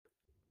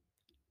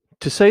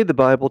To say the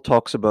Bible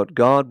talks about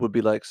God would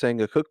be like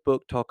saying a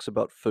cookbook talks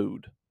about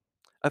food.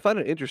 I find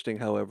it interesting,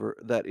 however,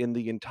 that in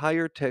the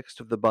entire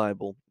text of the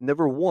Bible,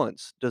 never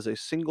once does a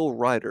single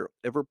writer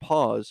ever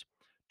pause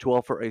to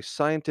offer a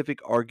scientific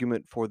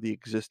argument for the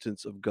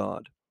existence of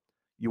God.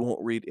 You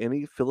won't read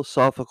any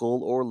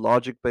philosophical or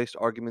logic based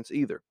arguments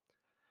either.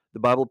 The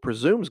Bible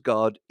presumes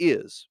God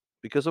is,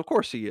 because of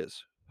course He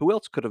is. Who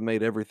else could have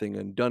made everything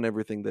and done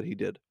everything that He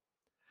did?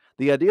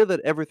 The idea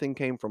that everything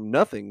came from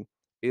nothing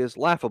is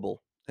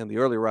laughable, and the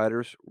early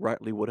writers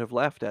rightly would have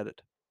laughed at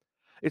it.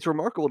 It's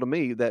remarkable to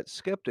me that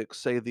skeptics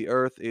say the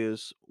Earth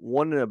is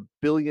 1 in a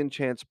billion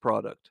chance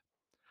product,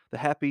 the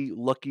happy,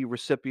 lucky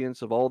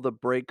recipients of all the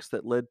breaks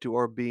that led to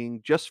our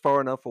being just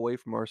far enough away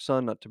from our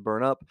sun not to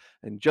burn up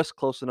and just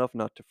close enough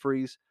not to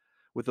freeze,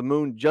 with the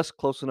moon just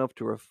close enough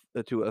to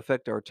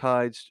affect our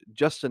tides,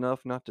 just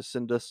enough not to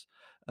send us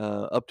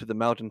up to the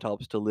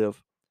mountaintops to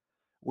live.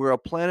 We're a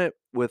planet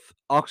with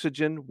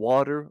oxygen,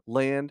 water,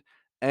 land,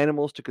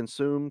 animals to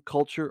consume,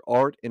 culture,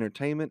 art,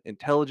 entertainment,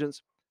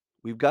 intelligence.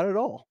 We've got it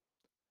all.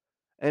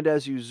 And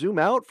as you zoom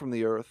out from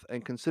the Earth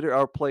and consider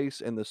our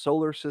place in the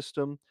solar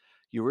system,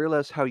 you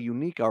realize how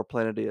unique our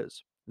planet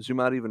is.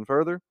 Zoom out even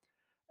further,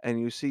 and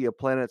you see a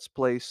planet's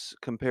place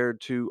compared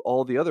to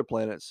all the other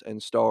planets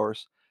and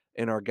stars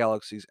in our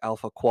galaxy's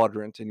alpha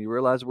quadrant, and you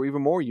realize we're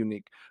even more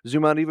unique.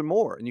 Zoom out even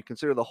more, and you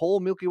consider the whole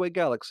Milky Way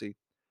galaxy,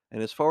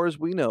 and as far as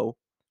we know,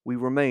 we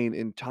remain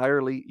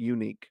entirely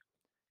unique.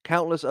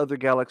 Countless other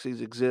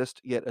galaxies exist,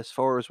 yet as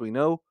far as we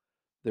know,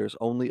 there's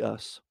only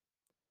us.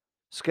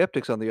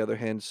 Skeptics, on the other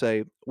hand,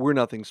 say we're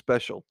nothing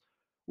special.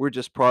 We're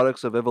just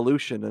products of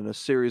evolution and a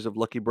series of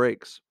lucky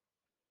breaks.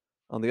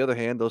 On the other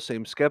hand, those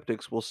same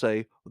skeptics will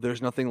say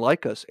there's nothing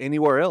like us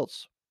anywhere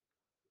else.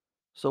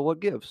 So what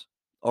gives?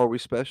 Are we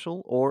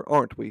special or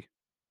aren't we?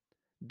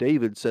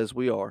 David says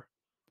we are.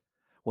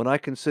 When I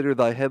consider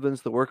thy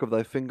heavens, the work of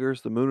thy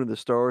fingers, the moon and the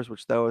stars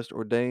which thou hast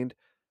ordained,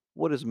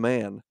 what is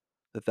man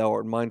that thou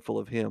art mindful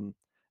of him,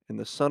 and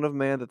the Son of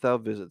Man that thou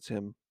visits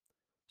him?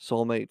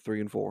 Psalm 8, 3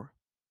 and 4.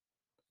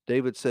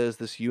 David says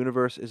this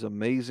universe is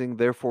amazing,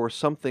 therefore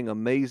something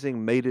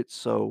amazing made it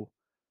so.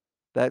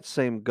 That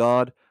same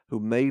God who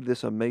made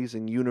this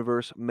amazing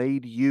universe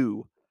made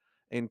you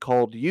and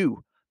called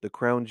you the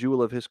crown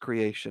jewel of his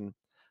creation.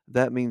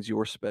 That means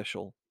you're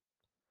special.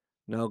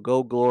 Now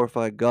go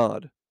glorify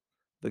God,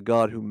 the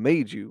God who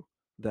made you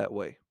that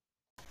way.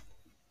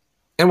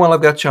 And while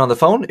I've got you on the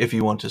phone, if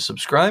you want to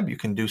subscribe, you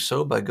can do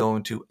so by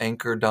going to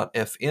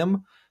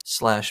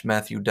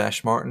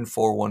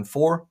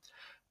anchor.fm/Matthew-Martin414.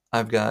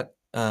 I've got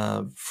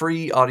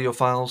free audio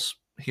files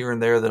here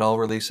and there that I'll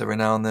release every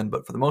now and then,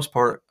 but for the most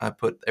part, I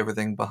put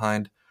everything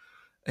behind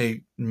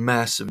a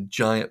massive,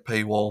 giant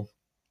paywall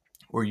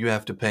where you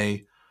have to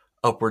pay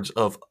upwards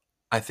of,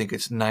 I think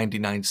it's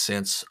 99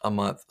 cents a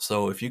month.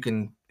 So if you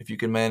can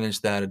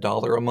manage that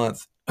 $1 a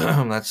month,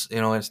 that's,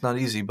 it's not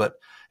easy, but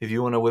if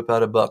you want to whip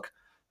out a buck,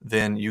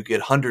 then you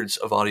get hundreds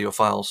of audio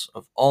files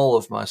of all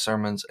of my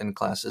sermons and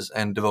classes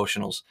and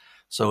devotionals.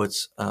 So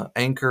it's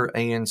anchor,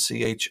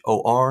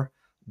 ANCHOR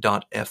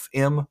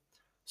 .fm/Matthew,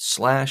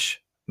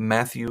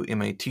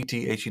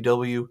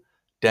 MATTHEW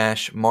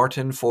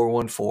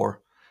 -Martin414,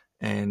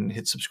 and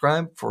hit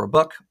subscribe for a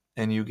buck,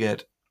 and you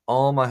get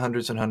all my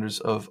hundreds and hundreds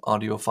of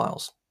audio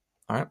files.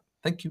 All right.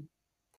 Thank you.